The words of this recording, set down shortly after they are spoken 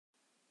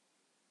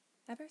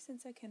Ever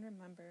since I can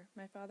remember,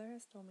 my father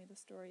has told me the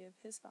story of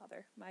his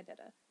father, my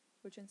deda,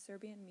 which in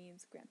Serbian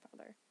means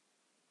grandfather.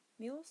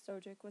 Milos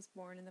Stojic was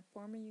born in the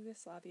former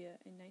Yugoslavia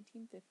in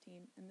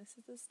 1915, and this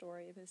is the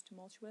story of his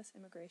tumultuous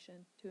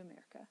immigration to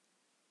America.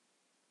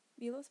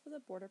 Milos was a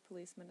border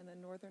policeman in the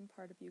northern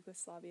part of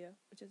Yugoslavia,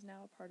 which is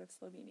now a part of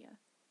Slovenia.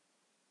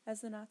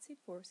 As the Nazi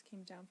force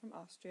came down from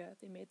Austria,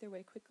 they made their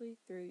way quickly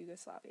through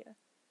Yugoslavia.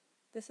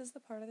 This is the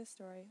part of the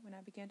story when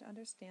I began to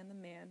understand the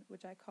man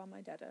which I call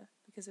my deda,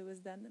 because it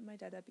was then that my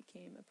deda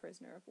became a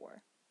prisoner of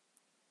war.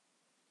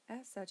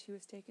 As such, he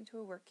was taken to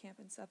a work camp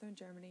in southern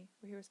Germany,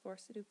 where he was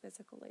forced to do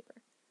physical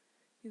labor.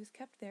 He was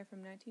kept there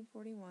from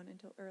 1941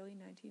 until early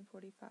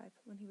 1945,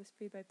 when he was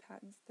freed by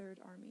Patton's Third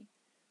Army,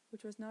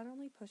 which was not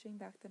only pushing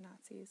back the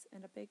Nazis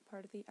and a big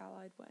part of the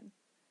Allied win,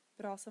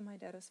 but also my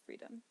deda's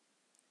freedom.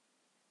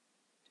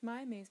 To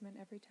my amazement,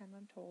 every time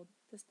I'm told,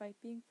 despite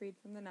being freed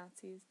from the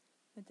Nazis,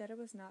 my deda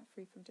was not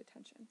free from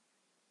detention.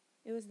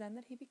 It was then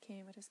that he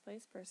became a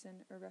displaced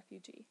person or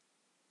refugee.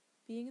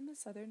 Being in the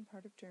southern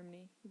part of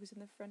Germany, he was in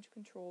the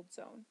French-controlled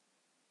zone.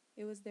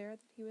 It was there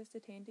that he was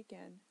detained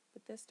again,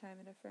 but this time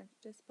in a French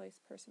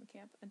displaced person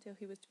camp until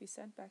he was to be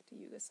sent back to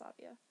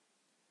Yugoslavia.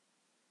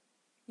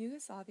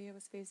 Yugoslavia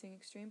was facing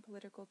extreme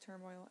political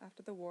turmoil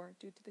after the war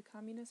due to the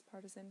Communist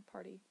Partisan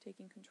Party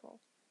taking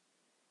control.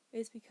 It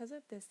is because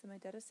of this that my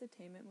deda's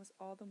detainment was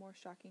all the more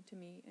shocking to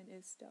me and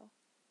is still.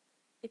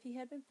 If he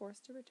had been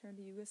forced to return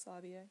to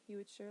Yugoslavia, he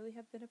would surely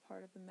have been a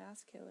part of the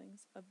mass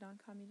killings of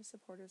non-communist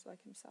supporters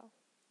like himself.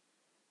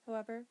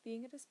 However,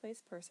 being a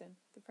displaced person,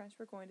 the French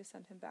were going to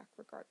send him back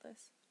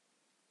regardless.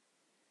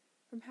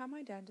 From how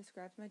my dad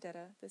describes my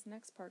deda, this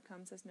next part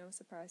comes as no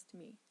surprise to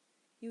me.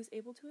 He was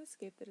able to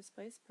escape the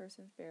displaced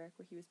person's barrack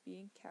where he was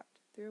being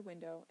kept through a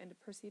window and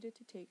proceeded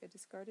to take a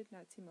discarded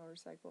Nazi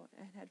motorcycle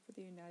and head for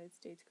the United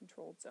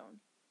States-controlled zone.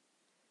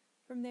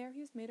 From there, he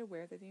was made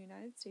aware that the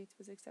United States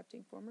was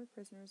accepting former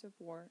prisoners of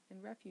war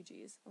and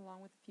refugees, along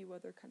with a few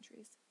other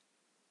countries.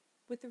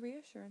 With the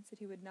reassurance that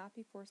he would not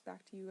be forced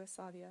back to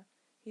Yugoslavia,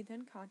 he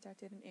then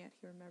contacted an aunt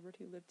he remembered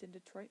who lived in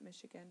Detroit,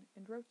 Michigan,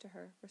 and wrote to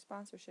her for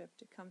sponsorship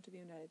to come to the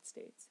United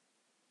States.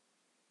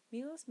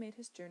 Milos made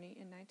his journey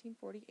in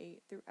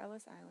 1948 through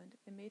Ellis Island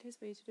and made his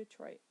way to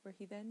Detroit, where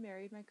he then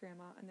married my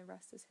grandma, and the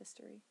rest is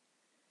history.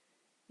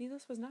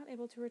 Milos was not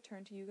able to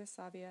return to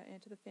Yugoslavia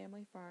and to the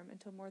family farm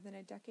until more than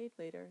a decade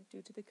later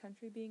due to the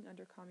country being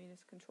under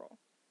communist control.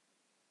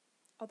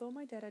 Although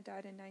my deda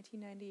died in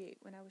 1998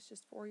 when I was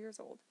just 4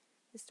 years old,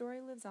 his story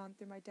lives on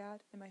through my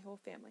dad and my whole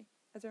family,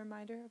 as a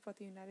reminder of what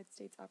the United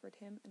States offered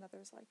him and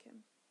others like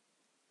him.